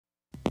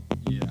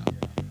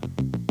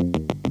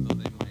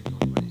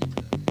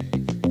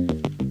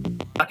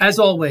As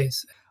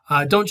always,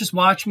 don't just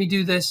watch me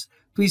do this.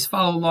 Please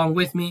follow along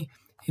with me.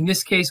 In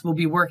this case, we'll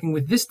be working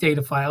with this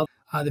data file,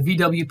 the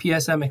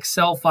VWPSM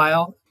Excel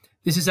file.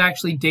 This is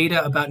actually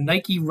data about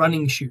Nike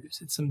running shoes.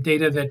 It's some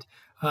data that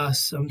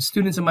some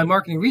students in my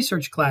marketing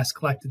research class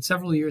collected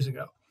several years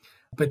ago.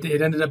 But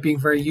it ended up being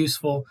very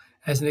useful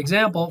as an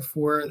example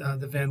for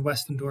the Van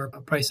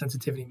Westendorp Price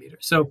Sensitivity Meter.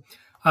 So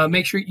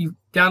make sure you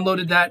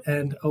downloaded that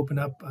and open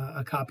up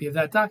a copy of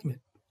that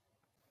document.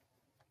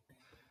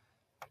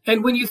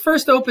 And when you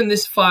first open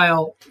this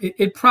file,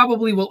 it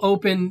probably will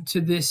open to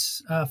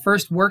this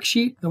first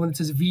worksheet, the one that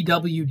says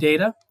VW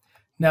data.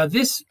 Now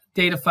this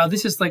data file,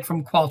 this is like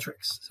from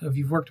Qualtrics. So if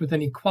you've worked with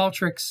any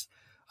Qualtrics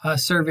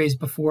surveys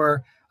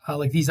before,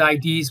 like these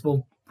IDs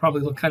will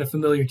probably look kind of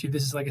familiar to you.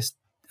 This is like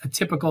a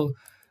typical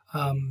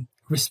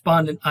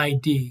respondent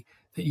ID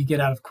that you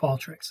get out of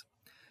Qualtrics.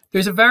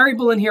 There's a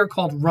variable in here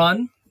called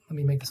run. Let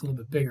me make this a little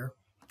bit bigger.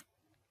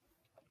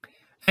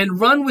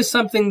 And run was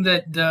something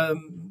that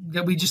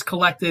that we just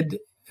collected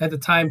at the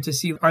time to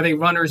see, are they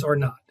runners or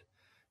not?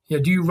 You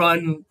know, do you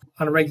run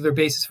on a regular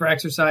basis for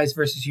exercise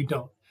versus you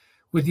don't?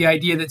 With the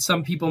idea that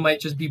some people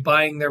might just be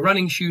buying their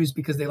running shoes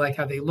because they like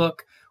how they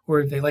look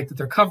or they like that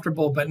they're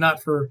comfortable, but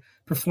not for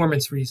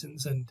performance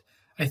reasons. And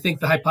I think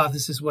the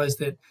hypothesis was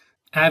that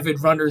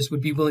avid runners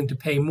would be willing to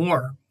pay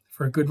more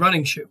for a good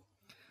running shoe.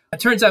 It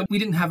turns out we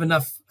didn't have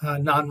enough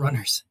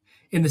non-runners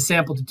in the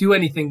sample to do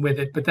anything with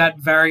it, but that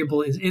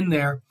variable is in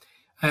there.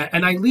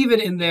 And I leave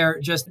it in there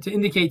just to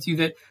indicate to you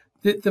that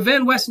the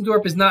Van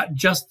Westendorp is not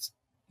just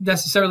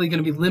necessarily going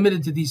to be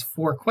limited to these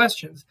 4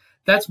 questions.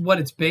 That's what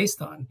it's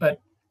based on. But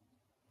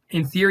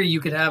in theory, you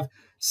could have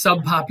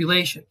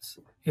subpopulations.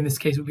 In this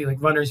case, it would be like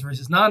runners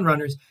versus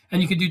non-runners.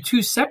 And you could do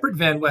 2 separate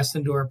Van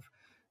Westendorp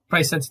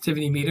price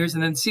sensitivity meters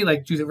and then see,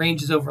 like, do the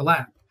ranges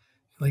overlap?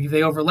 Like if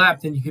they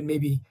overlap, then you can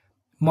maybe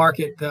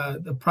market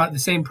the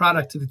same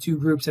product to the 2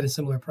 groups at a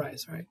similar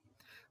price, right?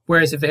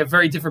 Whereas if they have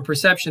very different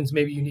perceptions,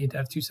 maybe you need to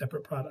have 2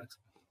 separate products.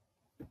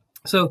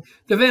 So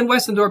the Van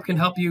Westendorp can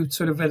help you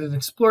sort of at an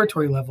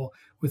exploratory level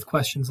with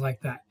questions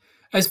like that.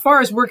 As far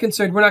as we're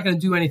concerned, we're not going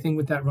to do anything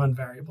with that run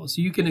variable, so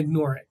you can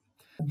ignore it.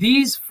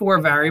 These 4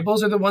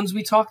 variables are the ones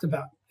we talked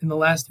about in the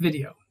last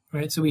video,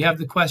 right? So we have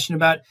the question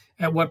about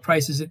at what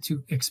price is it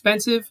too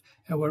expensive?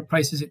 At what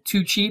price is it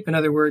too cheap? In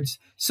other words,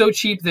 so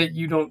cheap that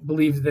you don't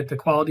believe that the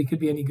quality could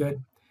be any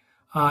good.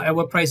 At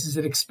what price is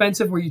it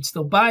expensive where you'd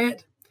still buy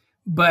it?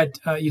 But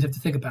you'd have to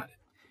think about it.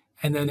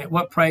 And then at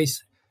what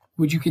price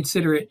would you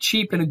consider it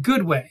cheap in a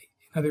good way?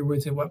 In other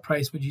words, at what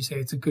price would you say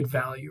it's a good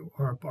value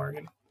or a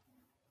bargain?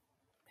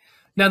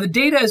 Now, the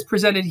data as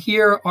presented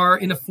here are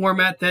in a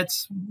format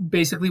that's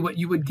basically what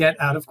you would get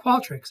out of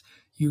Qualtrics.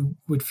 You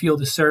would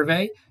field a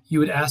survey, you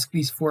would ask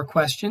these 4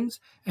 questions,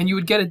 and you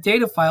would get a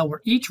data file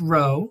where each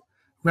row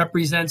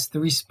represents the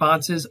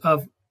responses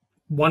of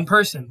one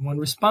person, one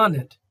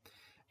respondent.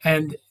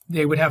 And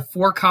they would have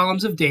 4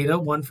 columns of data,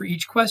 1 for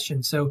each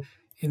question. So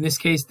in this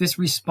case, this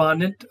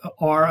respondent,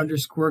 R_QBOLM,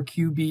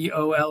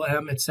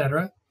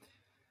 etc.,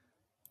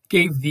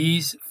 gave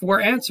these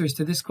 4 answers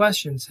to this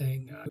question,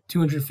 saying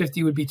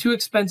 250 would be too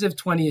expensive,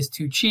 20 is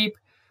too cheap,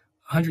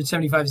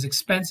 175 is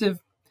expensive,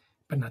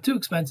 but not too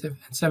expensive,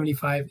 and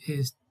 75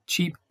 is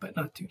cheap, but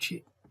not too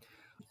cheap.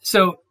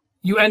 So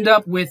you end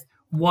up with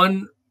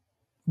 1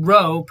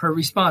 row per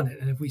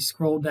respondent. And if we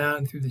scroll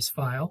down through this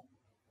file,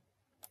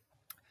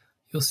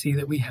 you'll see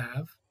that we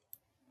have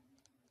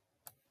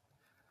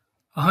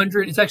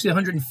 100, it's actually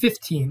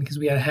 115 because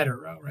we had a header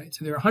row, right?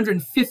 So there are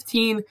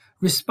 115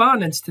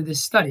 respondents to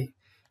this study.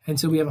 And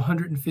so we have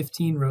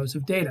 115 rows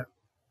of data.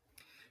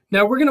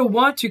 Now we're going to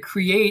want to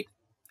create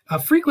a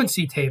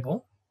frequency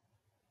table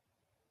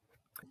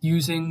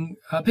using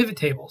pivot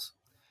tables.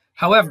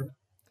 However,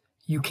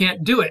 you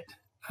can't do it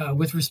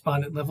with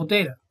respondent level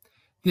data.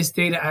 This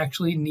data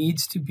actually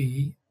needs to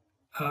be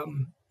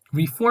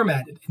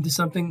reformatted into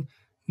something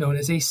known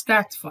as a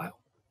stacked file.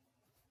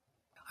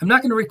 I'm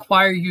not going to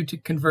require you to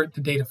convert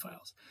the data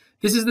files.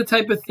 This is the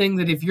type of thing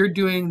that if you're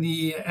doing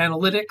the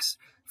analytics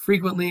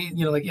frequently,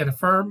 you know, like at a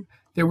firm,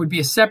 there would be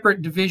a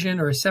separate division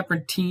or a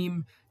separate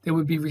team that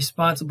would be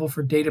responsible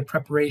for data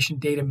preparation,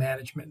 data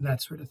management, and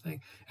that sort of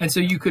thing. And so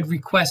you could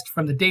request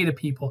from the data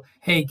people,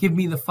 hey, give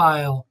me the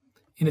file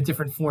in a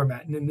different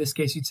format. And in this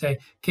case, you'd say,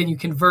 can you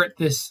convert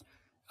this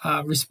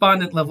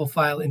respondent level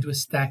file into a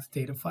stacked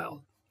data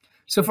file?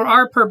 So for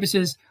our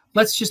purposes,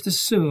 let's just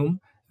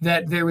assume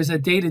that there was a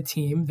data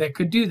team that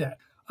could do that.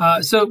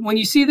 So when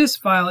you see this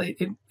file,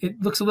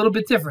 it looks a little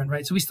bit different,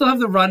 right? So we still have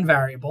the run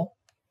variable.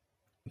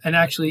 And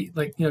actually,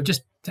 like, you know,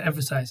 just to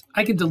emphasize,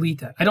 I can delete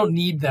that. I don't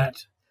need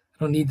that.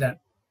 I don't need that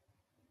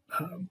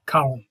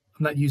column.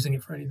 I'm not using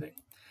it for anything.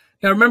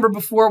 Now, remember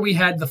before we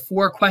had the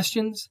 4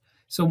 questions.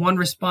 So 1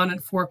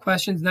 respondent, 4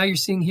 questions. Now you're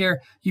seeing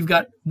here, you've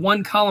got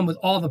 1 column with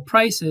all the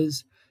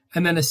prices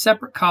and then a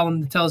separate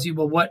column that tells you,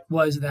 well, what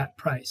was that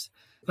price?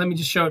 Let me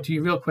just show it to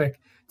you real quick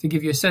to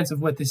give you a sense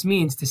of what this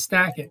means to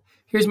stack it.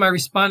 Here's my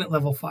respondent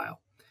level file.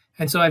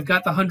 And so I've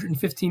got the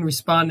 115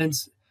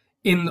 respondents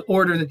in the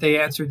order that they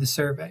answered the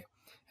survey.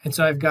 And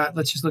so I've got,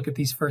 let's just look at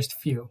these first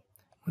few.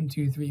 1,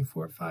 2, 3,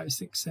 4, 5,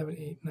 6, 7,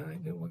 8,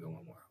 9. We'll go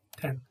one more.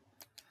 10.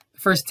 The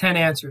first 10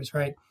 answers,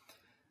 right?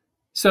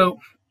 So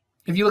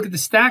if you look at the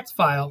stacked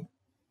file,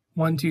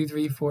 1, 2,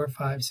 3, 4,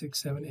 5,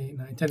 6, 7, 8,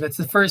 9, 10. That's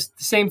the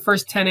same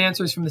first 10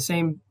 answers from the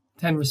same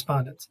 10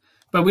 respondents.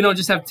 But we don't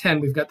just have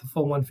 10, we've got the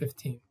full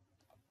 115.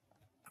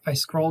 If I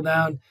scroll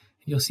down,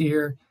 you'll see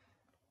here,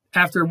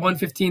 after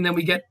 115, then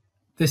we get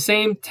the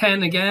same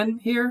 10 again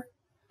here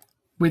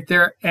with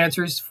their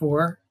answers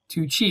for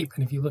too cheap.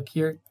 And if you look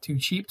here, too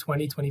cheap,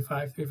 20,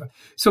 25, 35.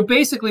 So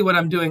basically what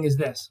I'm doing is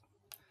this.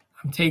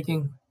 I'm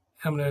going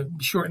to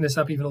shorten this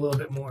up even a little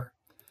bit more.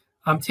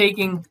 I'm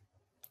taking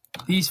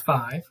these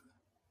 5,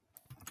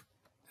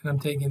 and I'm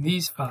taking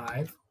these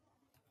 5.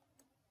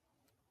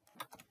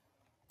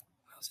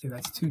 I'll say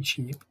that's too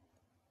cheap.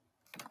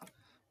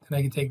 And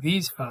I can take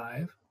these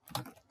 5.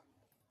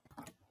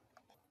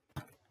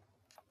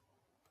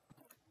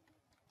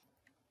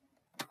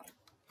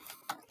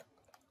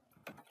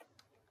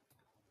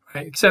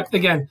 Right, except,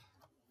 again,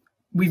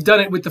 we've done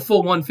it with the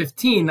full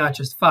 115, not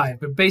just 5.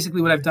 But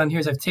basically what I've done here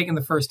is I've taken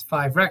the first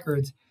 5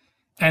 records,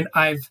 and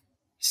I've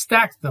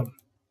stacked them.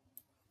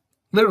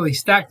 Literally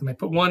stacked them. I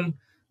put one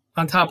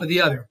on top of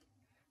the other,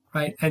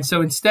 right? And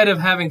so instead of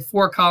having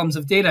 4 columns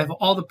of data, I have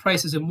all the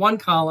prices in one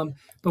column,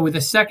 but with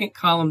a second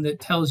column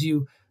that tells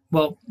you,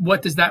 well,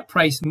 what does that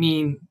price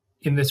mean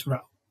in this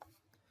row?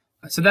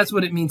 So that's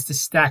what it means to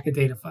stack a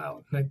data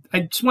file. And I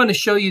just want to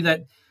show you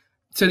that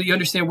so that you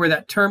understand where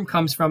that term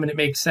comes from and it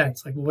makes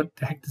sense. Like, well, what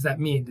the heck does that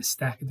mean to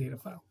stack a data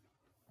file?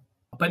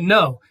 But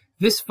no,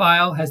 this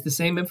file has the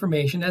same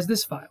information as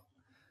this file.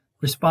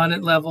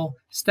 Respondent level,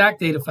 stack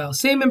data file,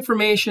 same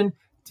information,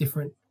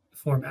 different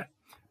format.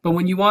 But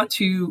when you want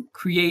to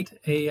create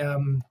a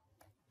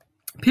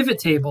pivot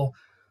table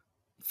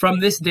from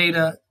this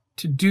data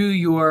to do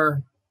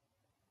your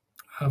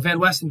Van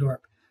Westendorp,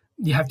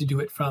 you have to do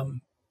it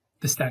from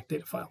the stack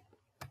data file.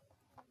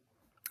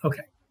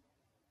 Okay,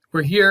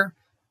 we're here,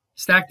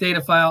 stack data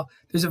file.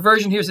 There's a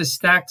version here that says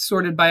stacked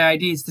sorted by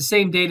ID. It's the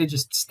same data,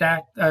 just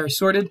stacked or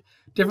sorted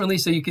differently.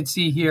 So you can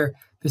see here,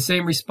 the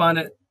same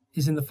respondent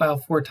is in the file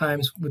 4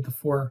 times with the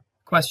 4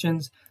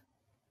 questions.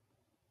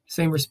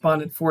 Same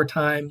respondent 4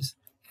 times,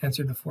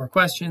 answered the 4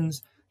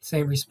 questions.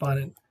 Same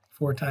respondent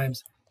 4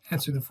 times,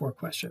 answered the 4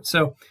 questions.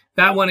 So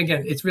that one,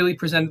 again, it's really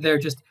presented there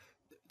just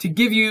to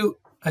give you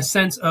a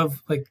sense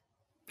of like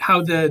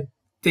how the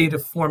data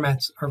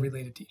formats are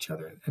related to each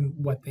other and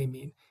what they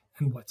mean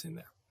and what's in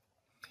there.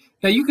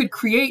 Now you could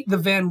create the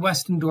Van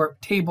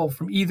Westendorp table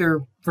from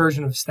either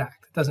version of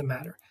stacked. It doesn't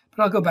matter.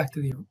 But I'll go back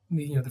to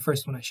the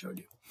first one I showed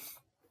you.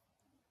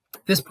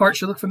 This part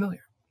should look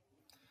familiar.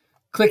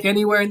 Click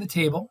anywhere in the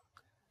table.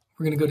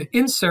 We're going to go to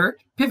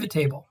Insert, Pivot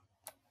Table.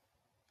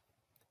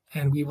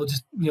 And we will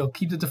just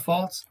keep the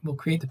defaults. We'll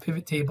create the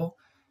pivot table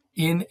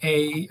in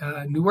a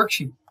new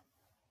worksheet.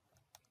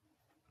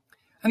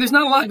 And there's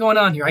not a lot going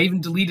on here. I even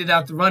deleted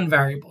out the run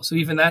variable, so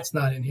even that's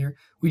not in here.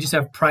 We just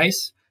have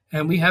price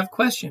and we have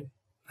question.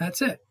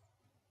 That's it.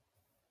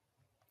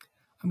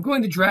 I'm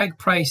going to drag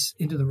price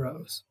into the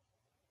rows.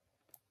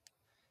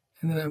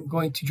 And then I'm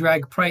going to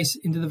drag price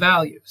into the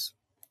values.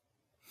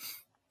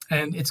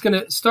 And it's going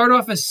to start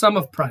off as sum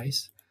of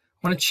price.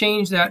 I want to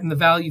change that in the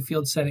value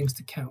field settings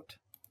to count.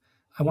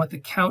 I want the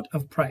count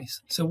of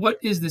price. So what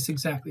is this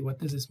exactly? What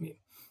does this mean?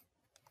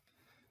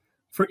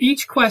 For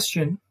each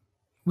question,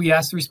 we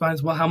ask the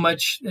respondents, well, how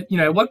much,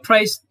 at what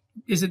price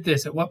is it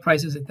this? At what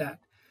price is it that?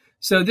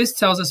 So this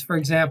tells us, for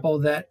example,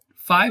 that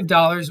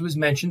 $5 was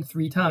mentioned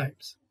 3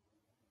 times.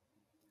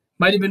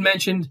 Might have been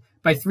mentioned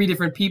by 3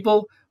 different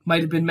people,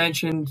 might have been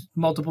mentioned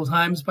multiple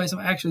times by some.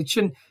 Actually, it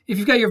shouldn't. If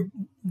you've got your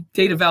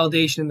data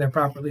validation in there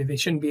properly, they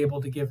shouldn't be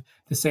able to give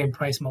the same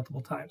price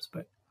multiple times.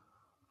 But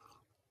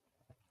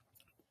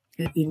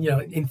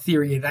in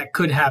theory, that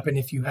could happen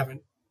if you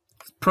haven't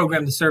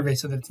programmed the survey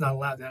so that it's not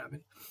allowed to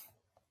happen.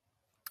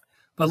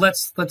 But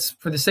let's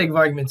for the sake of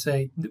argument,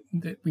 say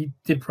that we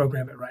did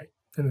program it right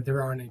and that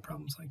there aren't any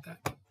problems like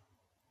that.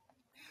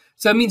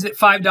 So that means that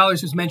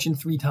 $5 was mentioned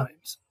 3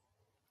 times,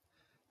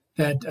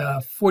 that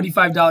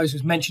 $45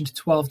 was mentioned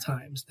 12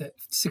 times, that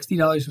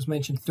 $60 was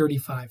mentioned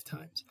 35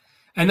 times.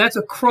 And that's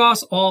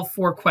across all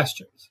 4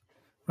 questions,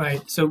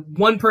 right? So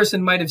one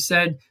person might have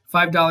said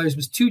 $5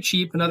 was too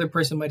cheap. Another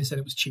person might have said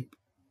it was cheap.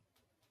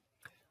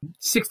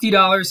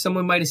 $60,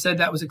 someone might have said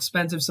that was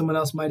expensive. Someone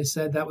else might have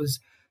said that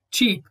was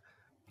cheap.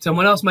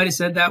 Someone else might have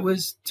said that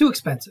was too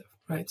expensive,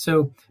 right?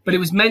 So, but it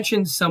was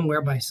mentioned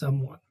somewhere by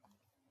someone.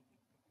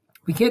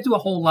 We can't do a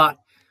whole lot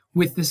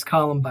with this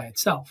column by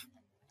itself.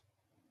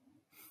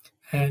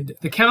 And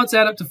the counts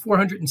add up to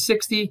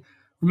 460.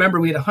 Remember,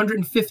 we had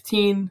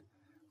 115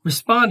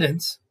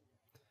 respondents,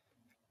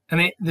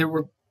 and there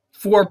were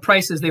 4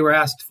 prices they were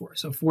asked for.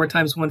 So 4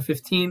 times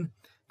 115,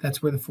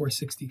 that's where the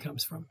 460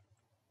 comes from.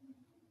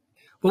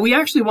 What we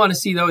actually want to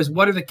see, though, is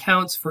what are the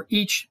counts for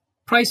each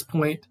price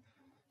point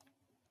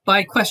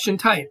by question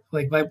type,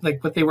 like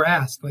what they were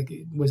asked. Like,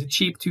 was it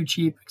cheap, too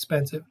cheap,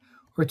 expensive,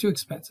 or too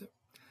expensive?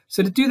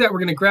 So to do that, we're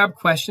going to grab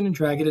question and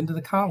drag it into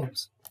the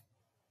columns.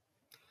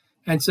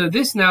 And so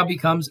this now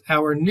becomes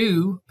our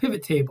new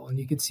pivot table. And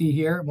you can see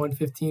here,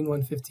 115,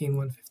 115,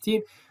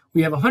 115.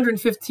 We have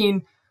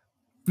 115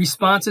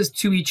 responses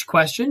to each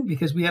question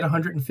because we had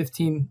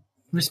 115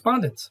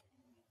 respondents.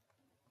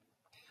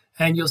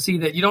 And you'll see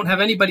that you don't have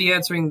anybody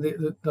answering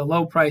the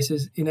low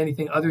prices in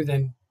anything other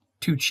than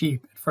too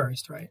cheap at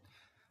first, right?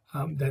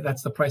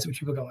 That's the price at which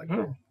people go like,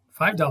 oh,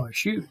 $5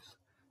 shoes.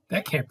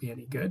 That can't be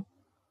any good.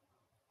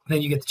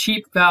 Then you get the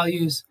cheap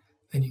values,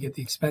 then you get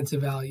the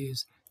expensive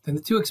values, then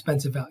the too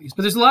expensive values.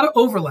 But there's a lot of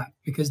overlap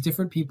because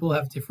different people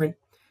have different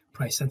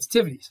price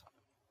sensitivities.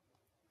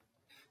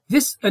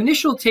 This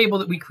initial table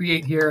that we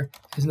create here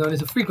is known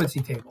as a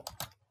frequency table.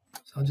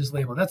 So I'll just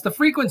label it. That's the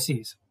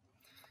frequencies.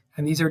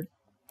 And these are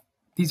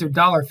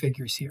dollar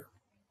figures here.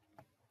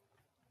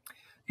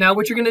 Now,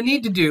 what you're going to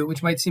need to do,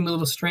 which might seem a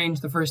little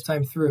strange the first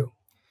time through,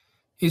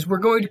 is we're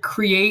going to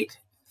create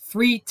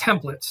 3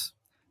 templates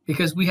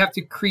because we have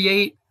to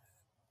create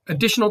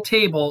additional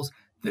tables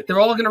that they're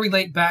all going to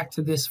relate back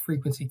to this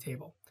frequency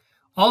table.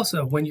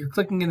 Also, when you're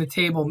clicking in the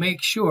table,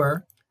 make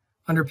sure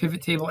under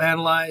Pivot Table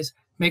Analyze,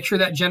 make sure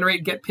that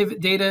Generate Get Pivot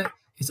Data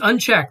is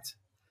unchecked.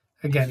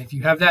 Again, if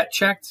you have that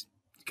checked,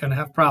 you're going to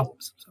have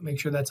problems. So make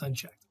sure that's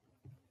unchecked.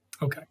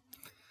 Okay.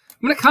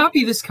 I'm going to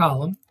copy this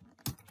column.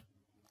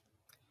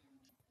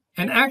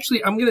 And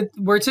actually, I'm going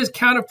to, where it says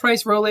count of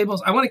price row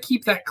labels, I want to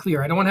keep that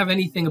clear. I don't want to have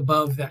anything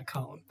above that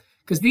column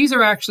because these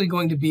are actually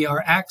going to be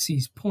our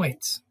axes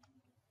points.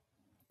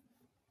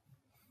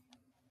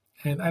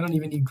 And I don't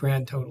even need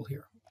grand total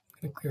here.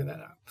 I'm going to clear that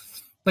out.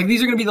 Like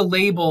these are going to be the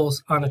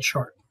labels on a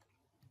chart.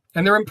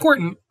 And they're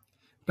important,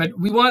 but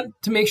we want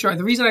to make sure,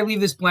 the reason I leave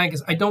this blank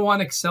is I don't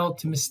want Excel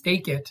to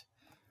mistake it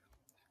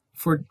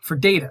for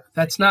data.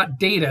 That's not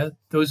data.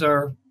 Those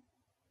are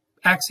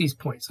axes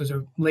points. Those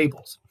are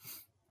labels.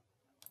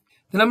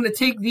 Then I'm going to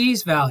take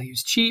these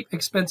values, cheap,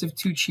 expensive,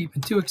 too cheap,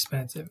 and too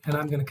expensive, and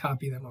I'm going to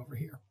copy them over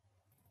here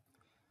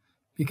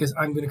because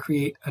I'm going to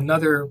create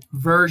another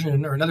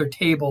version or another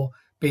table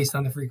based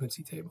on the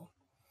frequency table.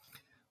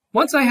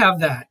 Once I have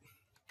that,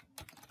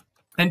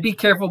 and be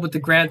careful with the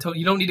grand total.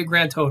 You don't need a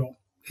grand total.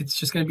 It's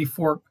just going to be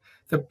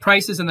the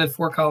prices and then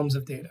 4 columns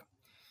of data.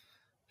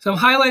 So I'm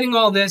highlighting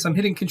all this. I'm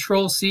hitting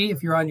Control C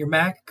if you're on your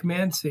Mac,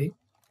 Command C.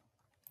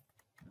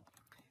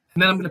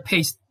 And then I'm going to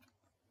paste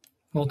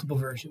multiple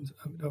versions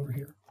of it over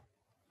here.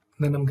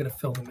 And then I'm going to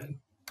fill them in.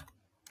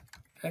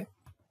 Okay.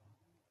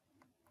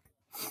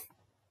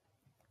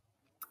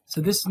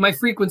 So this is my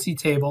frequency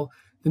table.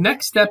 The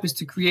next step is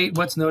to create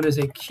what's known as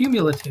a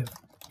cumulative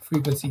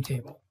frequency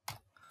table.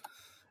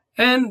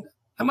 And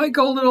I might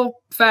go a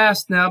little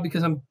fast now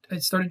because I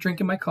started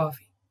drinking my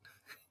coffee.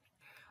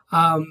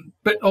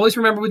 But always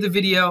remember with the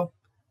video,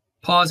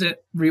 pause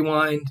it,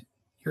 rewind.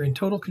 You're in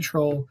total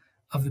control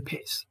of the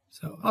pace.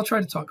 So I'll try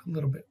to talk a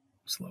little bit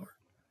slower,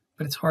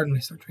 but it's hard when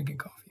I start drinking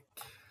coffee.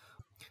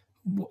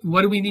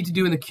 What do we need to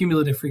do in the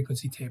cumulative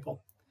frequency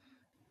table?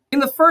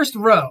 In the first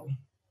row,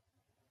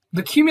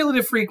 the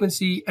cumulative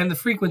frequency and the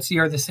frequency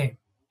are the same.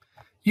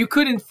 You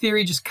could, in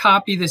theory, just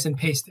copy this and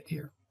paste it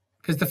here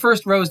because the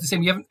first row is the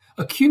same. You haven't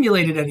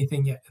accumulated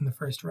anything yet in the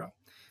first row.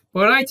 But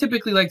what I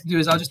typically like to do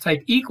is I'll just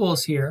type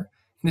equals here.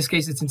 In this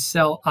case, it's in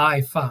cell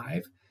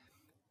I5.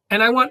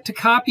 And I want to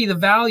copy the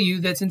value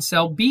that's in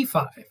cell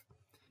B5.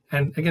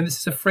 And again, this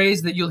is a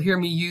phrase that you'll hear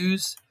me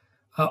use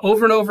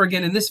over and over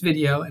again in this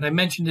video, and I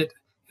mentioned it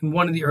in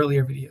one of the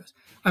earlier videos.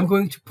 I'm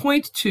going to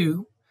point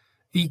to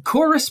the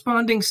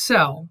corresponding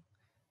cell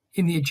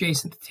in the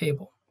adjacent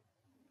table.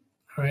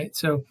 All right,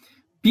 so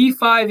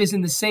B5 is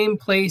in the same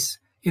place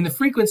in the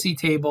frequency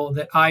table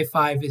that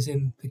I5 is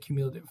in the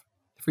cumulative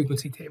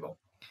frequency table.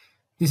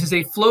 This is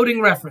a floating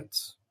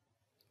reference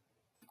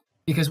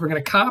because we're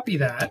going to copy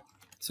that.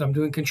 So I'm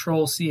doing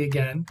Control C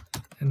again,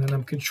 and then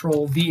I'm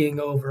Control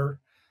Ving over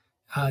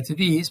to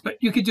these, but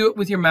you could do it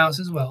with your mouse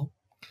as well.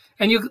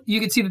 And you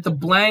can see that the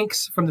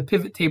blanks from the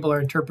pivot table are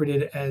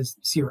interpreted as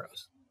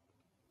zeros.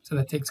 So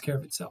that takes care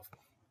of itself.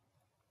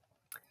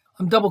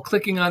 I'm double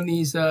clicking on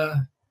these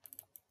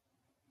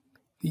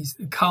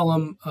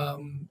column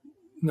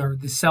or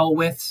the cell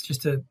widths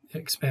just to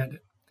expand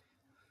it.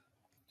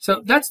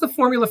 So that's the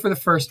formula for the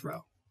first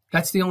row.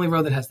 That's the only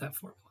row that has that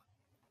formula.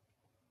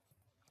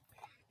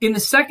 In the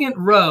second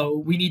row,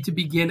 we need to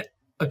begin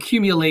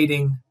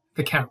accumulating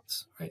the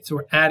counts, right? So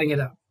we're adding it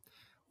up.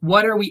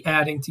 What are we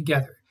adding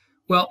together?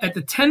 Well, at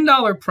the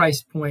 $10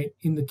 price point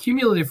in the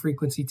cumulative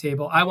frequency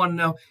table, I want to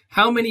know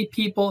how many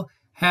people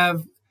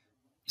have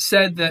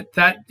said that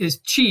that is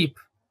cheap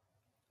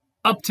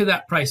up to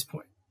that price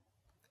point.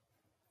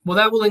 Well,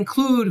 that will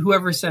include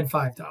whoever said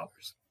 $5.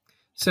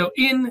 So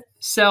in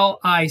cell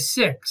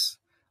I6,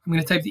 I'm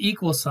going to type the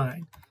equal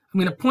sign. I'm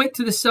going to point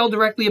to the cell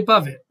directly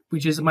above it,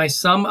 which is my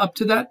sum up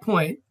to that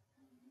point,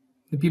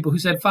 the people who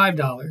said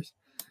 $5,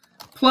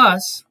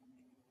 plus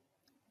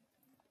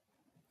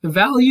the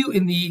value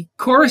in the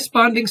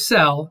corresponding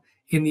cell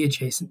in the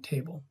adjacent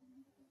table.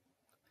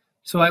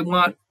 So I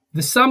want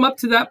the sum up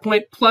to that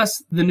point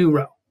plus the new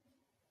row.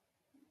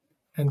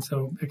 And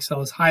so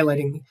Excel is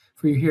highlighting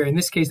for you here. In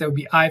this case, that would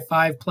be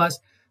I5 plus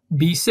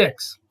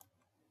B6.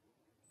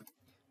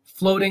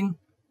 floating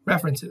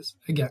references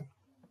again.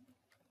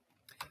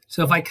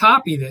 So if I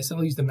copy this,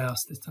 I'll use the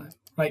mouse this time.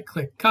 Right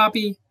click,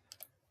 copy,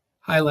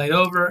 highlight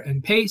over,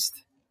 and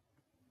paste.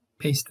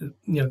 Paste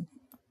the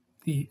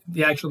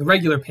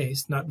regular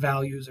paste, not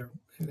values or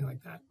anything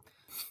like that.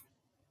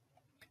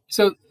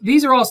 So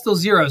these are all still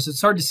zeros, so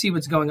it's hard to see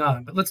what's going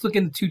on. But let's look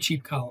in the too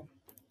cheap column.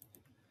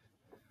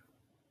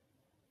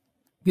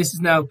 This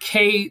is now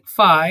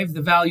K5,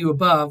 the value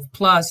above,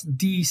 plus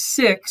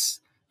D6,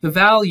 the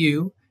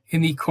value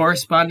in the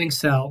corresponding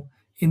cell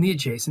in the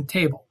adjacent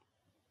table.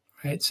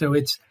 Right? So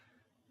it's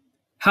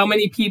how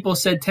many people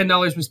said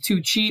 $10 was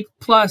too cheap,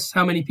 plus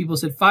how many people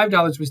said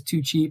 $5 was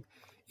too cheap,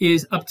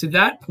 is up to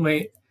that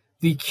point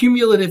the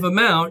cumulative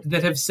amount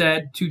that have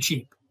said too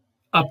cheap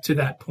up to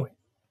that point.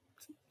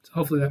 So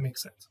hopefully that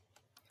makes sense.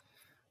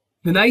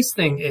 The nice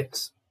thing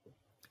is,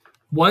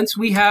 once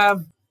we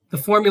have the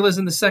formulas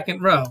in the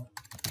second row,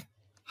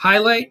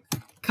 highlight,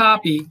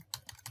 copy,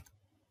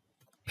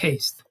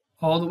 paste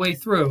all the way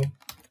through,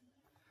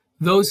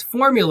 those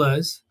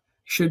formulas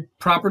should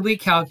properly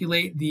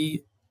calculate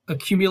the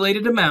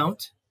accumulated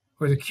amount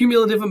or the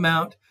cumulative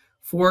amount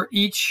for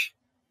each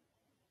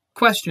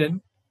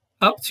question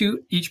up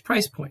to each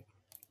price point.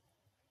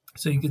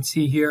 So you can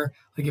see here,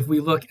 like if we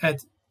look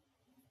at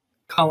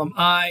column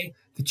I,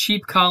 the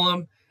cheap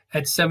column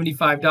at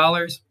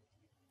 $75,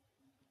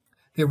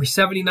 there were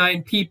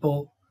 79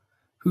 people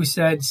who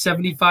said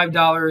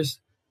 $75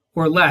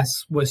 or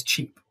less was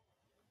cheap.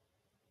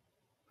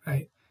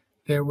 Right?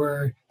 There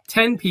were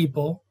 10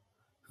 people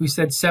who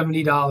said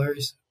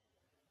 $70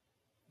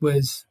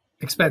 was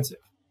expensive.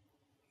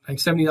 Like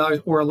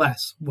 $70 or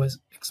less was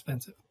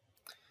expensive.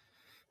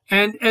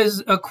 And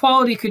as a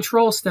quality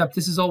control step,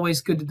 this is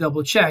always good to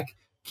double check,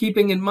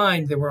 keeping in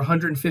mind there were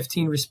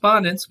 115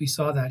 respondents. We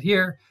saw that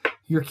here.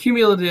 Your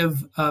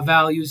cumulative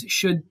values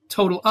should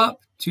total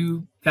up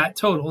to that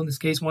total, in this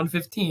case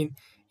 115,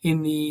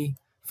 in the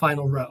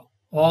final row.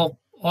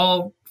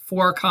 All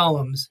four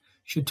columns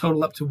should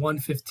total up to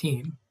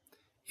 115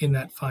 in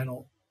that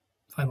final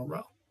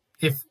row.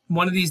 If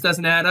one of these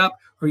doesn't add up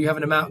or you have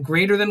an amount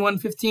greater than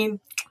 115,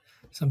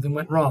 something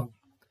went wrong.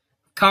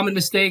 Common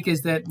mistake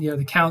is that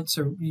the counts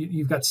are,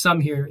 you've got sum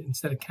here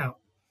instead of count.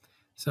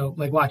 So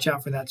like watch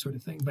out for that sort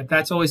of thing. But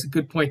that's always a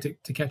good point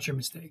to catch your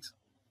mistakes.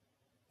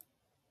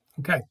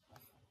 Okay.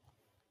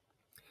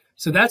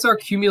 So that's our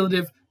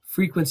cumulative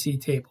frequency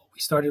table. We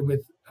started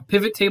with a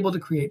pivot table to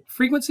create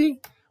frequency.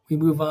 We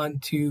move on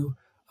to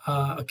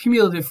a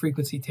cumulative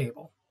frequency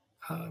table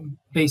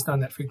based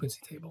on that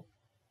frequency table.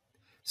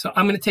 So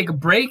I'm going to take a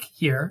break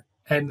here,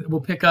 and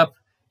we'll pick up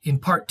in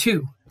part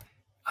 2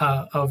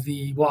 of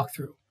the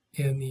walkthrough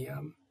in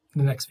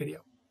the next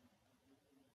video.